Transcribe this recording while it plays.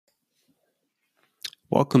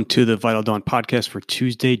Welcome to the Vital Dawn podcast for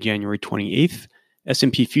Tuesday, January 28th.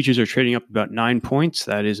 S&P futures are trading up about 9 points.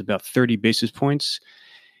 That is about 30 basis points.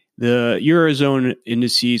 The Eurozone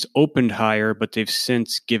indices opened higher, but they've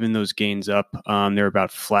since given those gains up. They're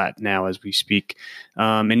about flat now as we speak.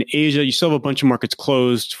 In Asia, you still have a bunch of markets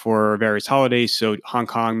closed for various holidays. So Hong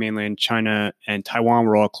Kong, mainland China, and Taiwan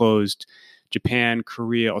were all closed. Japan,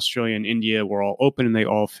 Korea, Australia, and India were all open, and they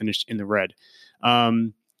all finished in the red.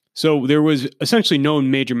 So there was essentially no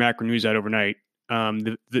major macro news out overnight.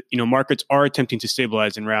 Markets are attempting to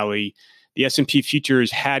stabilize and rally. The S&P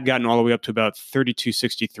futures had gotten all the way up to about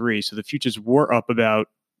 3263. So the futures were up about,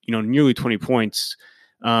 nearly 20 points.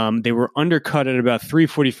 They were undercut at about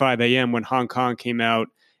 3:45 a.m. when Hong Kong came out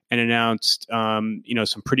and announced,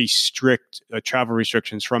 some pretty strict travel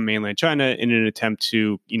restrictions from mainland China in an attempt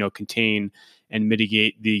to, contain and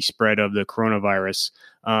mitigate the spread of the coronavirus.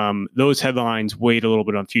 Those headlines weighed a little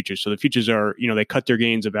bit on futures. So the futures are, they cut their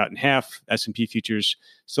gains about in half. S&P futures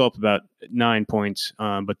still up about 9 points,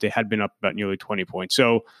 but they had been up about nearly 20 points.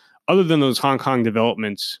 So other than those Hong Kong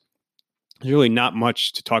developments, there's really not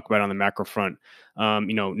much to talk about on the macro front.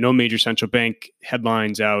 No major central bank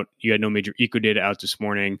headlines out. You had no major eco data out this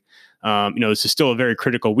morning. This is still a very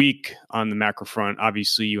critical week on the macro front.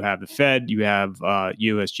 Obviously, you have the Fed, you have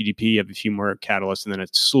U.S. GDP, you have a few more catalysts, and then a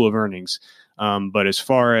slew of earnings. But as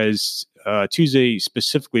far as Tuesday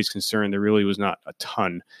specifically is concerned, there really was not a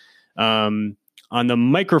ton. On the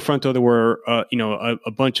micro front, though, there were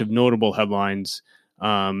a bunch of notable headlines.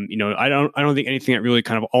 I don't think anything that really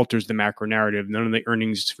kind of alters the macro narrative. None of the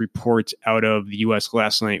earnings reports out of the U.S.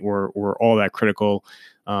 last night were all that critical.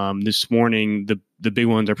 This morning, the big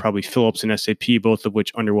ones are probably Philips and SAP, both of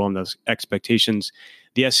which underwhelmed those expectations.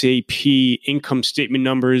 The SAP income statement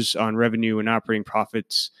numbers on revenue and operating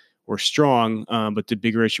profits were strong, but the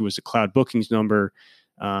bigger issue was the cloud bookings number,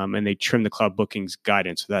 and they trimmed the cloud bookings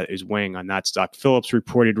guidance. So that is weighing on that stock. Philips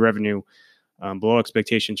reported revenue below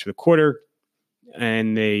expectations for the quarter.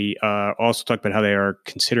 And they also talked about how they are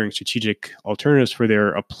considering strategic alternatives for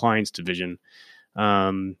their appliance division.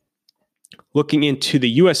 Looking into the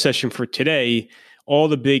U.S. session for today, all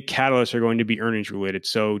the big catalysts are going to be earnings related.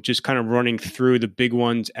 So just kind of running through the big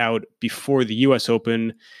ones out before the U.S.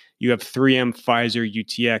 Open, you have 3M, Pfizer,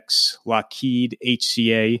 UTX, Lockheed,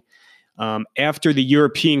 HCA. After the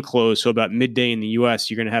European close, so about midday in the U.S.,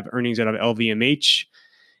 you're going to have earnings out of LVMH.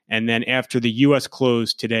 And then after the U.S.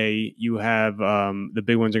 close today, you have the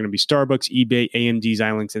big ones are going to be Starbucks, eBay, AMD,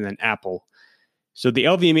 Xilinx, and then Apple. So the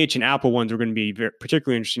LVMH and Apple ones are going to be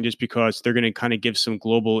particularly interesting just because they're going to kind of give some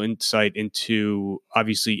global insight into,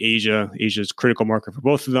 obviously, Asia. Asia's a critical market for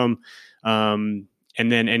both of them. And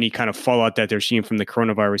then any kind of fallout that they're seeing from the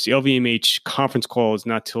coronavirus. The LVMH conference call is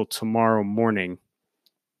not till tomorrow morning.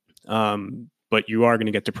 But you are going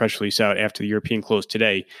to get the press release out after the European close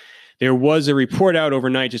today. There was a report out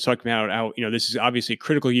overnight just talking about how, this is obviously a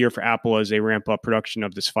critical year for Apple as they ramp up production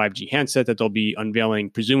of this 5G handset that they'll be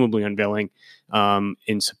presumably unveiling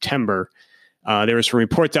in September. There were some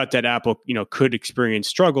reports out that Apple, could experience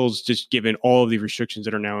struggles just given all of the restrictions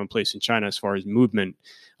that are now in place in China as far as movement.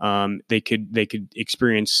 They could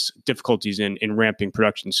experience difficulties in ramping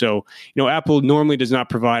production. So, Apple normally does not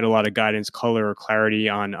provide a lot of guidance, color, or clarity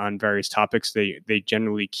on various topics. They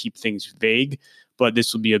generally keep things vague. But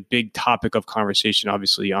this will be a big topic of conversation,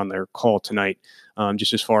 obviously, on their call tonight,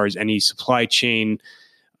 just as far as any supply chain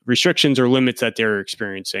restrictions or limits that they're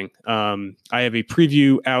experiencing. I have a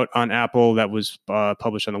preview out on Apple that was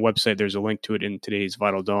published on the website. There's a link to it in today's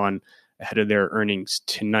Vital Dawn ahead of their earnings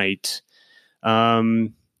tonight.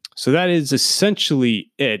 So that is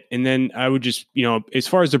essentially it. And then I would just, as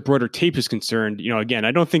far as the broader tape is concerned, again,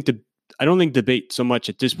 I don't think debate so much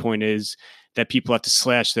at this point is that people have to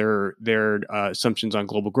slash their assumptions on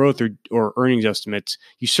global growth or earnings estimates.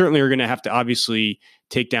 You certainly are going to have to obviously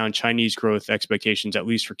take down Chinese growth expectations, at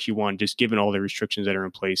least for Q1, just given all the restrictions that are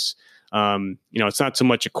in place. It's not so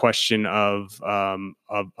much a question of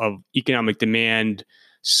economic demand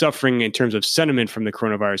suffering in terms of sentiment from the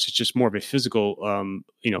coronavirus. It's just more of a physical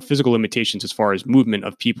limitations as far as movement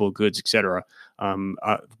of people, goods, et cetera,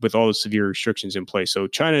 with all the severe restrictions in place. So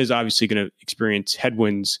China is obviously going to experience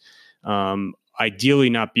headwinds, ideally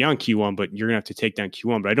not beyond Q1, but you're going to have to take down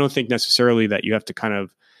Q1. But I don't think necessarily that you have to kind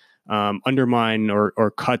of undermine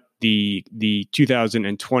or cut the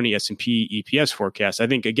 2020 S&P EPS forecast. I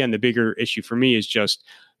think, again, the bigger issue for me is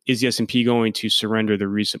the S&P going to surrender the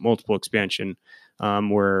recent multiple expansion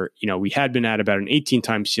where, we had been at about an 18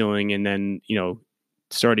 times ceiling, and then,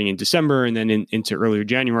 starting in December and then into earlier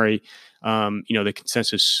January, the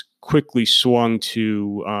consensus quickly swung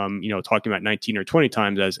to, talking about 19 or 20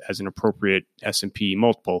 times as an appropriate S&P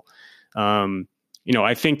multiple.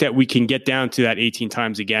 I think that we can get down to that 18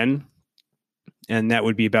 times again, and that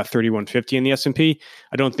would be about 3150 in the S&P.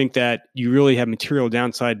 I don't think that you really have material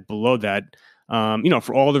downside below that.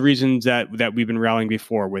 For all the reasons that we've been rallying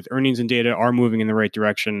before, with earnings and data are moving in the right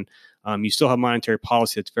direction. You still have monetary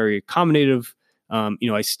policy that's very accommodative.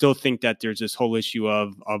 I still think that there's this whole issue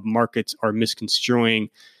of markets are misconstruing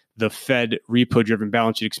the Fed repo-driven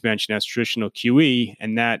balance sheet expansion as traditional QE,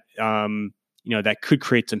 and that that could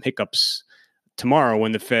create some hiccups tomorrow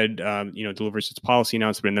when the Fed delivers its policy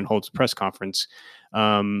announcement and then holds a press conference.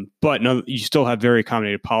 But no, you still have very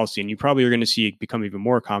accommodative policy, and you probably are going to see it become even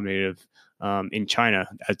more accommodative in China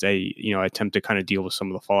as they attempt to kind of deal with some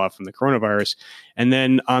of the fallout from the coronavirus. And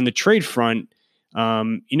then on the trade front,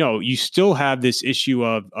 you still have this issue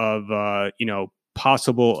of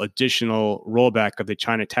possible additional rollback of the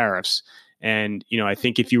China tariffs. And, I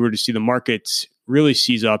think if you were to see the markets really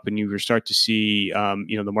seize up and you were start to see,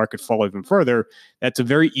 the market fall even further, that's a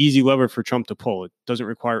very easy lever for Trump to pull. It doesn't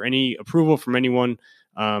require any approval from anyone.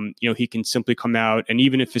 He can simply come out, and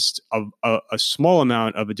even if it's a small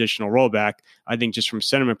amount of additional rollback, I think just from a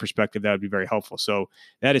sentiment perspective, that would be very helpful. So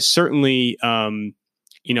that is certainly, a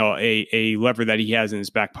lever that he has in his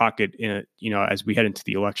back pocket, as we head into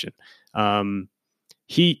the election.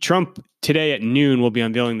 Trump today at noon will be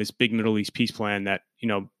unveiling this big Middle East peace plan that,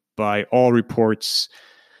 by all reports,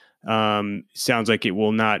 sounds like it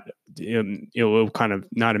will not, it will kind of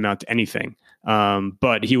not amount to anything.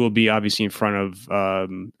 But he will be obviously in front of,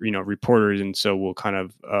 reporters. And so we'll kind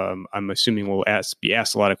of, I'm assuming we'll be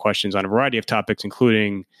asked a lot of questions on a variety of topics,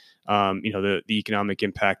 including, the economic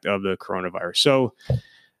impact of the coronavirus. So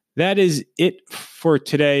that is it for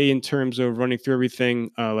today in terms of running through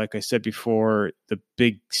everything. Like I said before, the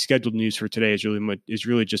big scheduled news for today is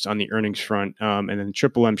really just on the earnings front. And then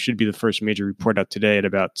Triple M should be the first major report out today at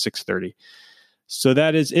about 6:30. So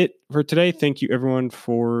that is it for today. Thank you, everyone,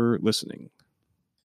 for listening.